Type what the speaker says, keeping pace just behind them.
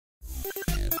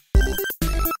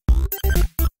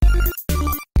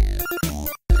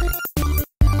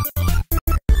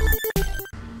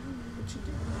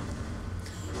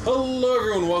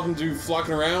and welcome to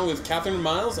Flocking Around with Kathryn and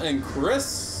Myles and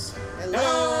Chris.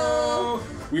 Hello!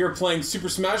 We are playing Super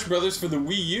Smash Brothers for the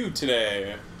Wii U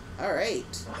today.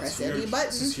 Alright, press any button.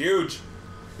 This is huge. You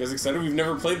guys excited? We've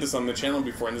never played this on the channel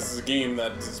before, and this is a game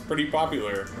that is pretty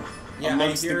popular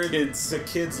amongst the kids. The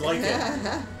kids like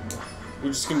it. We're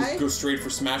just going to go straight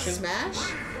for smashing?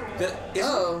 Smash?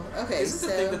 Okay. Isn't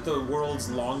the thing that the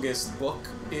world's longest book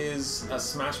is a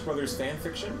Smash Brothers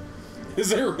fanfiction?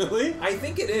 Is it really? I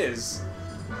think it is.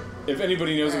 If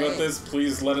anybody knows about this,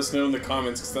 please let us know in the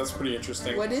comments, because that's pretty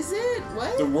interesting. What is it?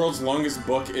 What? The world's longest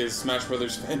book is Smash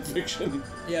Brothers fanfiction.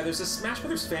 Yeah, there's a Smash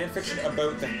Brothers fanfiction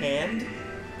about the hand.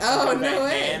 Oh, no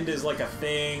way. The hand is like a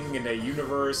thing in a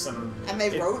universe, and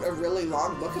they wrote a really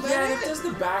long book about it? Yeah, it does the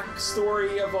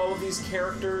backstory of all of these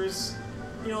characters.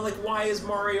 You know, like, why is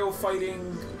Mario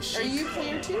fighting Sheik? Are you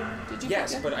player 2? Did you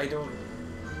Yes, but I don't...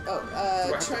 Oh, do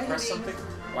I have to press something?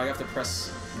 Oh, I have to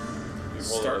press...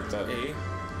 Start A.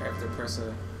 I have to press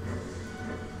a...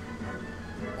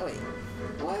 Oh, wait.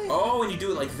 What? Oh, and you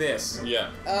do it like this. Yeah.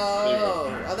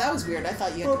 Oh, that was weird. I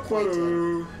thought you had to point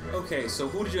it. Okay, so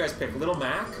who did you guys pick? Little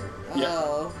Mac?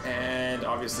 Oh. Yeah. And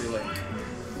obviously Link.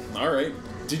 Alright.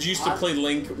 Did you used to play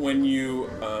Link when you,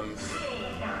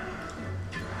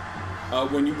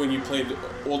 when you played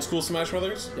old school Smash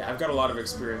Brothers? Yeah, I've got a lot of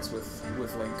experience with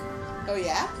Link. Oh,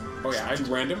 yeah? Oh, yeah.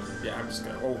 Random? Yeah, I'm just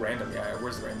gonna... Oh, random. Yeah,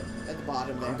 where's the random? At the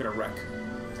bottom there. I'm gonna wreck.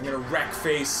 I'm gonna wreck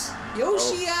face.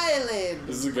 Yoshi Island!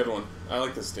 This is a good one. I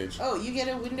like this stage. Oh, you get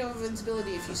a window of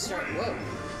invincibility if you start... Whoa.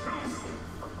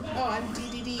 Oh, I'm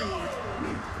DDD.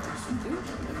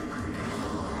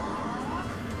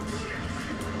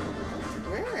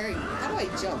 Where are you? How do I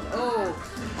jump? Oh,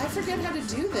 I forget how to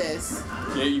do this.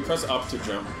 Yeah, you press up to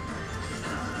jump.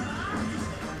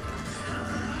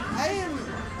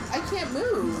 I can't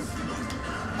move.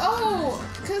 Oh,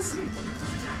 because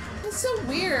it's so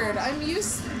weird. you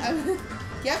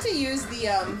have to use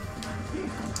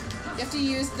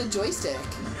the, joystick.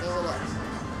 The little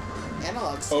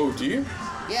analog stick. Oh, do you?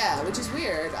 Yeah, which is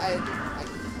weird.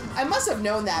 I must have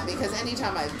known that because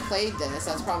anytime I've played this,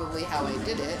 that's probably how I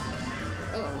did it.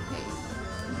 Oh, hey.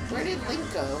 Where did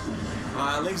Link go?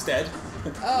 Link's dead.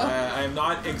 Oh. I am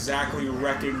not exactly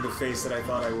wrecking the face that I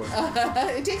thought I would.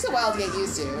 It takes a while to get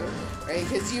used to, right?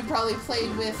 Because you probably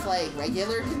played with, like,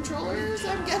 regular controllers,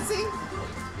 I'm guessing?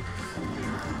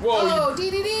 Whoa! Oh,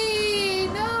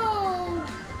 DDD! No!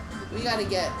 We gotta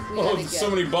get... so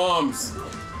many bombs!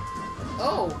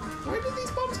 Oh, where did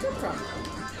these bombs come from?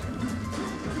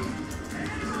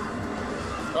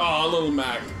 Oh, little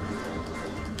Mac.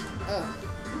 Oh.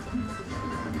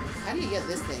 How do you get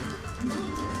this thing?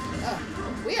 Oh,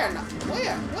 we are not...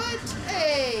 What?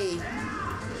 Hey!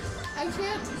 I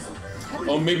can't...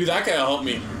 Oh, maybe that guy will help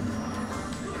me.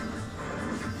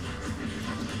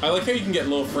 I like how you can get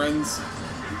little friends.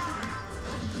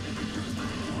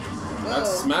 Whoa.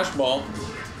 That's Smash Ball.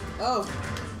 Oh.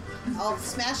 I'll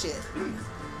smash it.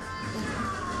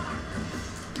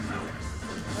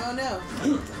 Oh, no.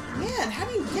 Man, how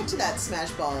do you get to that Smash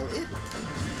Ball?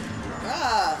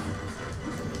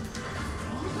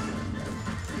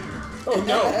 Oh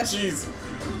no, jeez.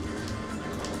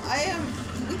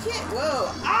 We can't,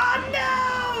 whoa. Oh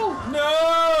no!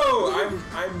 No!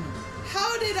 I'm...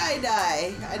 How did I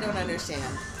die? I don't understand.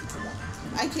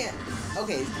 I can't,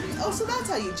 okay. Oh, so that's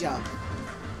how you jump.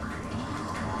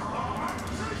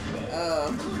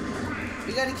 Oh.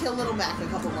 We gotta kill Little Mac a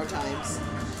couple more times.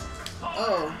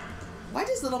 Oh. Why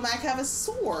does Little Mac have a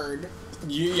sword?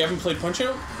 You haven't played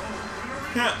Punch-Out?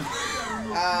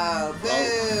 Oh,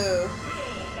 boo.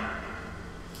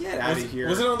 Get out of here.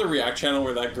 Was it on the React channel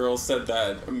where that girl said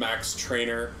that Mac's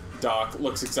trainer, Doc,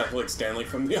 looks exactly like Stanley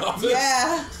from The Office?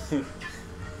 Yeah.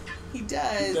 He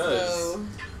does. He does. So,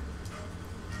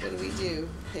 what do we do?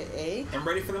 Hit A? I'm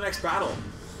ready for the next battle.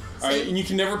 Alright, and you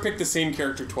can never pick the same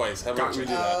character twice. How about we do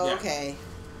that? Oh, Yeah. okay.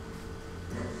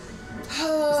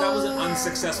 Because that was an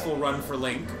unsuccessful run for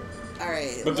Link.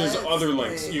 Alright. But there's other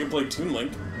Links. You can play Toon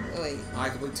Link. Oh, wait. I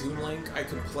could play Toon Link. I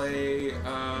could play,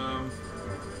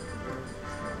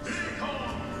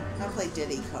 I'll play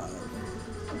Diddy Kong.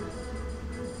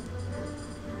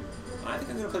 I think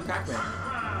I'm gonna play Pac-Man.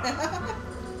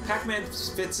 Pac-Man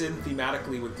fits in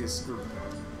thematically with this group.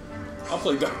 I'll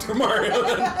play Dr. Mario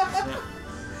then. Yeah.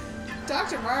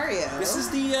 Dr. Mario. This is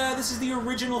the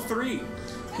original 3.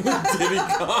 Diddy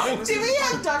Kong. Did we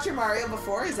have Dr. Mario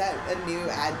before? Is that a new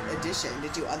addition?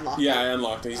 Did you unlock it? Yeah, I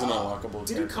unlocked it. He's an unlockable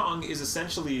Diddy character. Kong is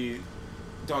essentially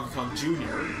Donkey Kong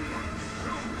Jr.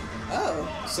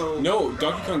 Oh. So No,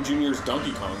 Donkey Kong Jr. is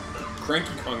Donkey Kong.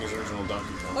 Cranky Kong is original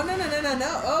Donkey Kong. Oh,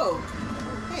 no. Oh.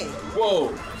 Hey.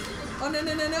 Whoa. Oh,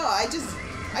 no.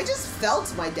 I just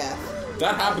felt my death.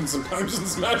 That happens sometimes in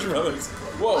Smash Brothers.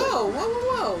 Whoa. Whoa, whoa,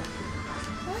 whoa, whoa.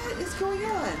 What is going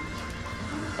on?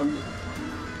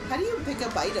 How do you pick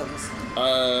up items?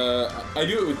 I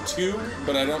do it with 2,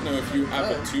 but I don't know if you have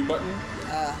a 2 button.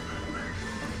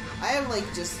 I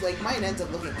have just mine ends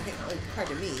up looking like hard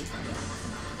to me.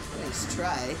 Nice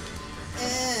try.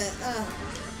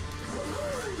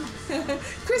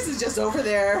 Chris is just over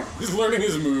there. He's learning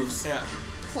his moves. Yeah.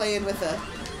 Playing with a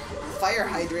fire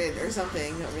hydrant or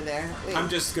something over there. Wait. I'm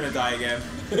just gonna die again.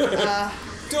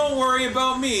 Don't worry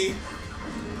about me.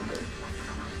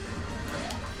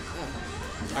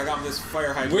 I got this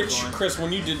fire hydrant going. Chris,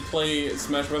 when you did play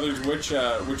Smash Brothers, which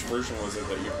version was it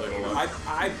that you played a lot?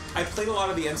 I played a lot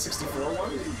of the N64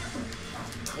 one.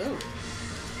 Oh.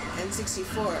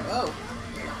 N64. Oh.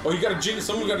 Oh,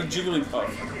 someone got a Jigglypuff.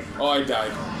 Oh, I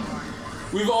died.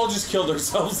 We've all just killed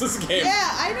ourselves this game. Yeah,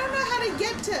 I don't know how to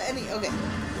get to any... Okay.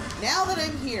 Now that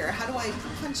I'm here, how do I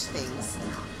punch things?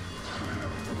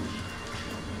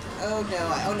 Oh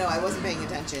no, I wasn't paying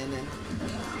attention.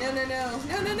 And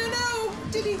no.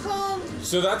 Diddy Kong.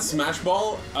 So that Smash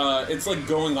Ball, it's like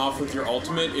going off with your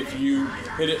ultimate if you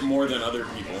hit it more than other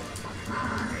people.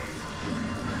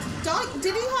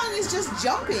 Diddy Kong is just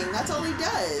jumping. That's all he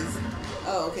does.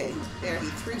 Oh, okay. There, he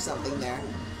threw something there.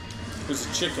 There's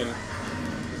a chicken.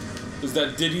 Is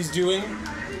that Diddy's doing?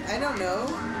 I don't know.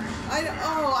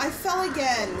 I fell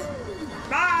again.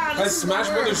 Has Smash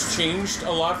Brothers changed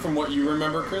a lot from what you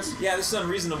remember, Chris? Yeah, this is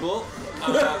Unreasonable.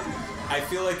 I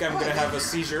feel like I'm gonna have a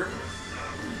seizure.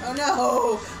 Oh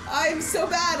no! I'm so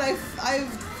bad.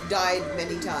 I've died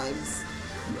many times,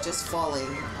 just falling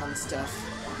on stuff.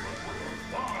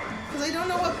 Because I don't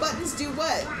know what buttons do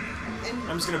what. And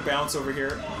I'm just gonna bounce over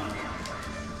here.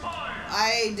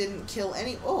 I didn't kill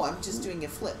any. Oh, I'm just doing a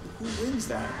flip. Who wins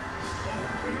that?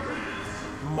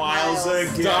 Myles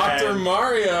again. Dr.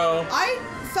 Mario. I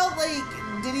felt like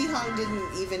Diddy Kong didn't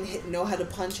even know how to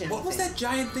punch anything. What was that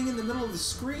giant thing in the middle of the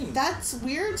screen? That's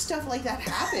weird stuff like that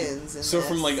happens. So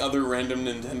from other random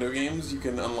Nintendo games, you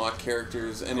can unlock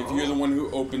characters, and if you're the one who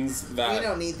opens that... We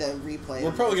don't need the replay.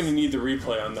 We're probably going to need the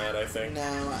replay on that, I think.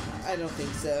 No, I don't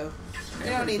think so. We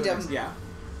don't need them. Yeah.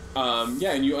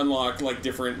 Yeah, and you unlock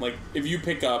different, if you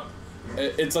pick up,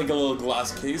 it's like a little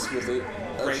glass case with a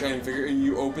shiny figure, and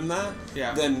you open that,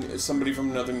 then somebody from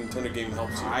another Nintendo game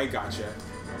helps you. I gotcha.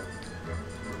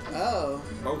 Oh.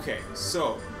 Okay,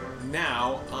 so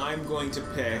now I'm going to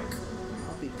pick...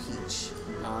 I'll be Peach.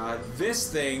 This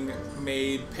thing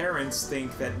made parents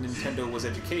think that Nintendo was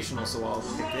educational, so I'll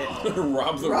pick it.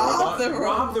 Rob the Robot?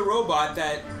 Rob the Robot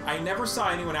that I never saw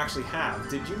anyone actually have.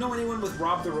 Did you know anyone with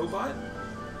Rob the Robot?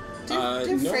 Did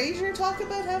no. Frasier talk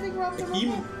about having Rob the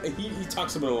Robot? He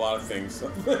talks about a lot of things. So.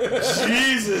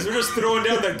 Jesus, we're just throwing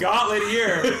down the gauntlet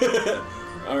here.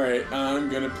 Alright, I'm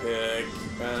gonna pick...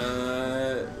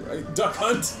 Duck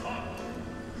Hunt.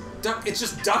 It's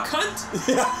just Duck Hunt?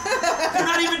 They're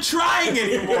not even trying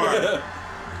anymore.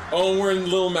 Oh, we're in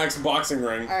Little Mac's boxing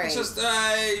ring. All right. It's just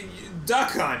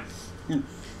Duck Hunt.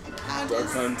 Duck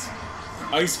Hunt.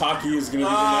 Ice hockey is gonna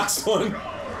be the next one.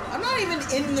 I'm not even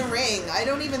in the ring. I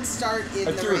don't even start in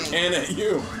the ring. I threw a can at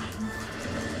you.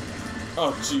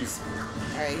 Oh, jeez.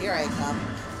 All right, here I come.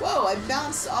 Whoa! I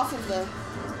bounced off of the.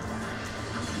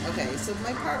 Okay, so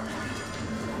my part.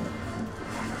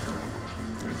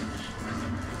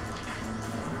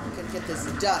 I'm gonna get this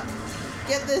duck.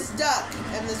 Get this duck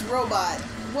and this robot.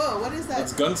 Whoa! What is that?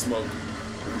 That's Gunsmoke.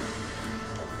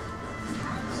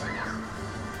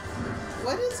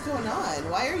 What is going on?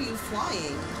 Why are you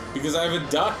flying? Because I have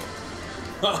a duck.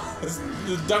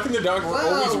 The duck and the dog were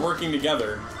always working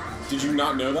together. Did you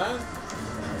not know that?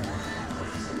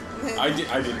 I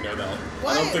didn't know that.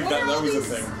 Why, I don't think that was a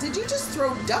thing. Did you just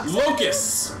throw ducks?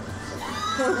 Locusts!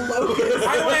 Locusts.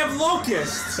 Why do I have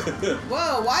locusts?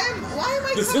 Whoa, why am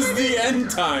I This is the end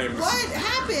times. What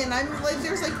happened? I'm like,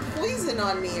 there's like poison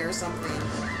on me or something.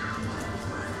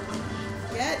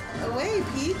 Get away,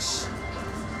 Peach.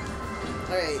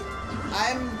 Alright,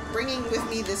 I'm bringing with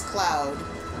me this cloud.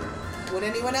 Would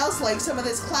anyone else like some of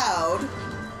this cloud?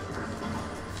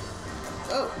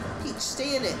 Oh, Peach,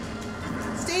 stay in it.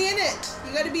 Stay in it!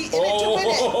 You gotta be in it to win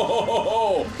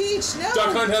it! Peach, no!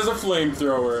 Duck Hunt has a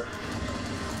flamethrower.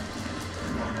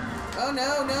 Oh,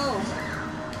 no.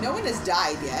 No one has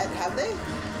died yet, have they?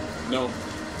 No.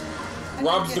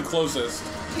 Rob's the closest.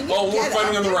 Oh, we're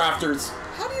fighting on the rafters.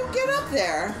 How do you get up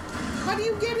there? How do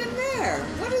you get in there?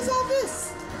 What is all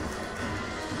this?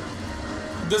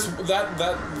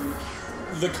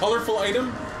 The colorful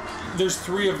item, there's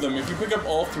 3 of them. If you pick up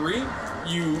all 3,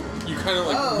 you kind of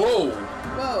like, whoa.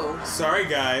 Whoa. Sorry,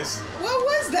 guys. What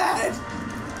was that?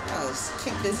 Oh, just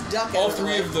kick this duck All out of the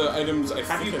three way. of the items.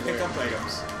 How do you pick up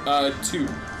items? 2.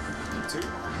 2.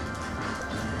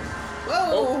 Whoa!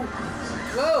 Oh.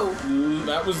 Whoa!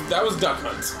 That was Duck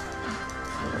Hunt.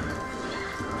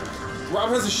 Rob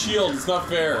has a shield. It's not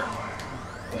fair.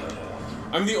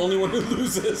 I'm the only one who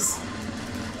loses.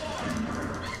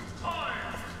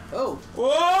 Oh!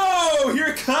 Whoa! Here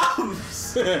it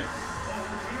comes.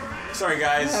 Sorry,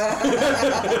 guys.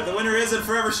 The winner is and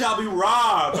forever shall be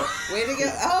Rob. Way to go!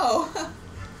 Oh!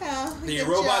 Oh, The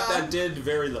robot that did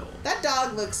very little. That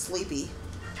dog looks sleepy.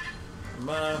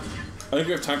 I think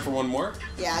we have time for one more.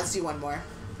 Yeah, let's do one more.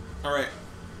 All right.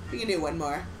 We can do one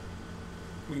more.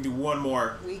 We can do one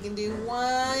more. We can do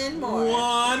one more.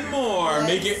 One more.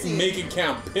 Let's Make it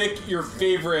count. Pick your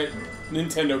favorite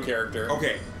Nintendo character.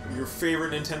 Okay. Your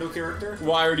favorite Nintendo character?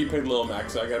 Well, I already picked Little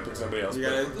Max, so I gotta pick somebody else. You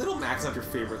got a Little Max, not your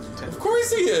favorite Nintendo. Of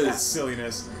course he is. That's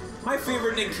silliness. My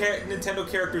favorite Nintendo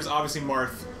character is obviously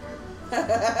Marth.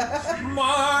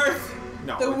 Marth.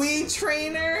 No. The Wii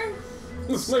trainer.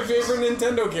 It's my favorite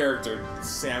Nintendo character.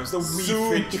 Sam's the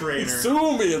Wii Fit trainer.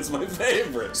 Sue me, it's my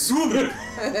favorite. Sue me.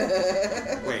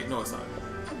 Wait, no, it's not.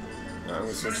 I'm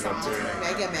gonna switch it up to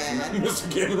Mega Man.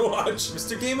 Mr. Game & Watch.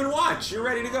 Mr. Game & Watch, you're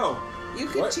ready to go. You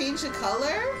could What? change the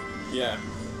color? Yeah.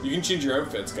 You can change your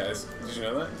outfits, guys. Did you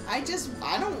know that? I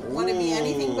don't want to be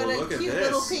anything but a look at cute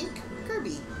this. little pink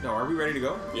Kirby. No, are we ready to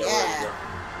go? Yeah. Yeah.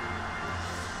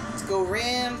 Let's go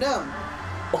random.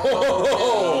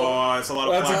 Oh, it's a lot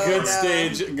of That's a fun. good no.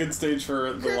 stage. Good stage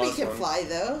for the Kirby last can one. fly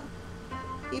though.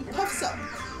 He puffs up.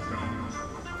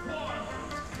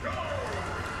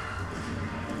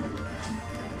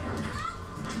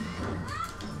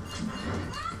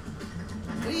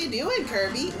 What are you doing,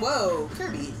 Kirby? Whoa,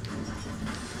 Kirby.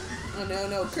 Oh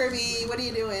no, Kirby, what are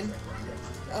you doing?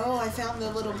 Oh, I found the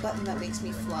little button that makes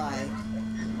me fly.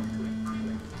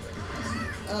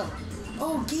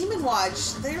 Oh, Game &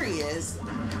 Watch. There he is.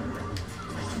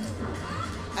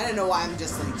 I don't know why I'm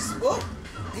just like, whoa,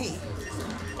 hey.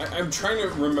 I'm trying to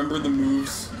remember the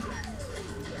moves.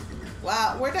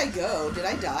 Wow, where'd I go? Did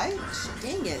I die?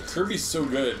 Dang it. Kirby's so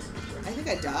good. I think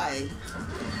I died.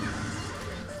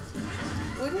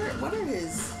 What are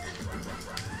his...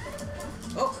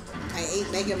 Oh, I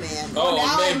ate Mega Man. Oh,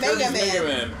 now man, I'm Mega Kirby's Man. Mega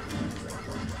Man.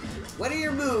 What are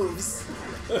your moves?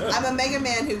 I'm a Mega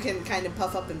Man who can kind of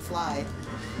puff up and fly.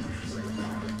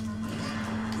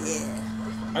 Yeah.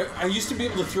 I used to be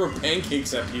able to throw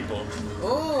pancakes at people.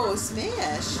 Oh,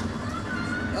 smash.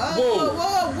 Whoa.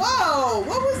 Whoa.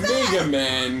 What was that? Mega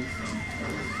Man.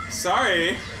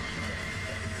 Sorry.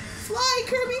 Fly,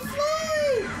 Kirby,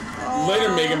 fly. Oh.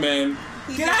 Later, Mega Man.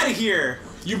 Get out of here.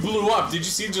 You blew up. Did you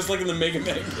see just like in the Mega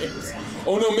Man games?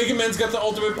 Oh no, Mega Man's got the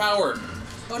ultimate power.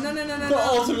 Oh, no. The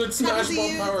ultimate Smash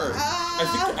Ball power.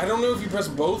 Ah. I don't know if you press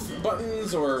both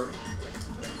buttons or...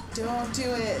 Don't do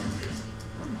it.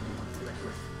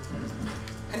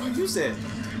 How do you use it?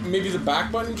 Maybe the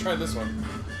back button? Try this one.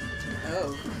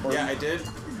 Oh. Or- Yeah, I did.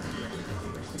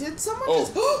 Did someone Oh.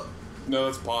 just... No,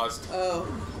 that's paused. Oh.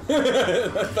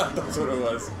 I thought that's what it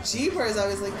was. Jeepers, I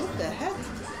was like, what the heck?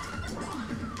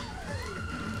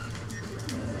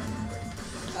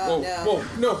 Oh, Whoa,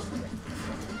 no.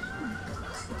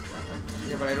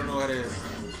 Yeah, but I don't know how to...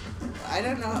 I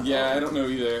don't know. Yeah, I don't know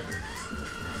either.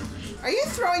 Are you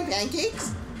throwing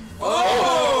pancakes?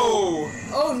 Oh!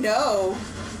 Oh no.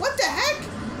 What the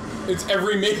heck? It's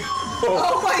every Mega...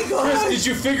 Oh my gosh. Chris, did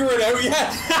you figure it out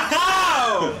yet?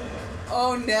 How?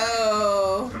 Oh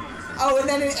no. Oh, and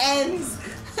then it ends.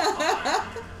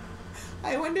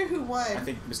 I wonder who won. I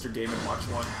think Mr. Game & Watch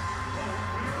won.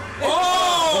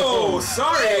 Oh!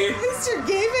 Sorry! Mr.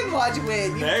 Game & Watch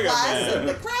win. You Mega blasted Man.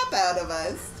 the crap out of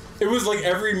us. It was like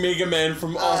every Mega Man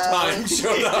from all time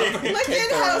showed up. and Look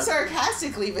kicked at how our-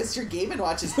 sarcastically Mr. Game &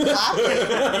 Watch is clapping. He's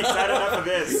had enough of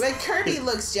this. But Kirby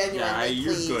looks genuinely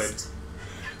you're pleased. good.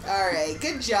 Alright,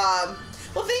 good job.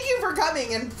 Well, thank you for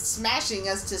coming and smashing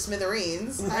us to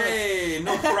smithereens. Hey,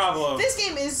 no problem. This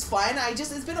game is fun.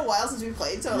 It's been a while since we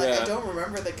played, so like Yeah. I don't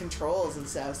remember the controls and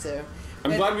stuff. So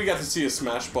I'm glad we got to see a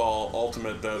Smash Ball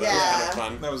Ultimate though. That was Yeah. kind of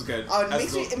fun. That was good. Oh,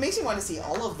 it makes me want to see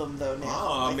all of them though now.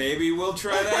 Oh, Like, maybe we'll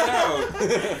try that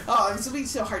out. oh, it's be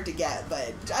so hard to get,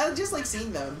 but I just like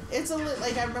seeing them. It's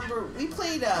like I remember we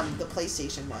played the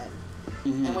PlayStation one.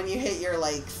 Mhm. And when you hit your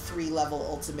like 3-level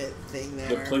ultimate thing there,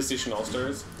 The PlayStation All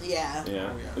Stars. yeah,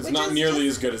 Yeah, it's Which not is nearly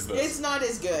just- as good as this. it's not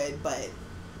as good, but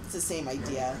it's the same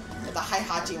idea. The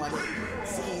Hihachi one,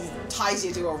 he ties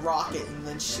you to a rocket and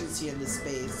then shoots you into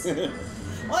space.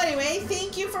 Well, anyway,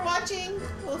 thank you for watching.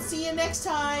 We'll see you next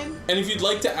time. And if you'd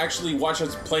like to actually watch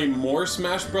us play more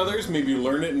Smash Brothers, maybe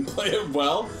learn it and play it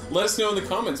well, let us know in the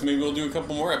comments. Maybe we'll do a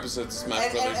couple more episodes of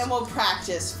Smash Brothers. And we'll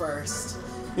practice first.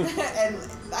 And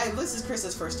this is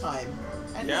Chris's first time.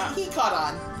 And he caught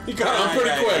on. He caught on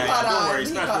pretty quick. He caught on. Don't worry,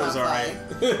 Smash Brothers all right.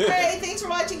 Alright, thanks for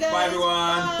watching, guys. Bye, everyone.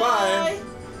 Bye.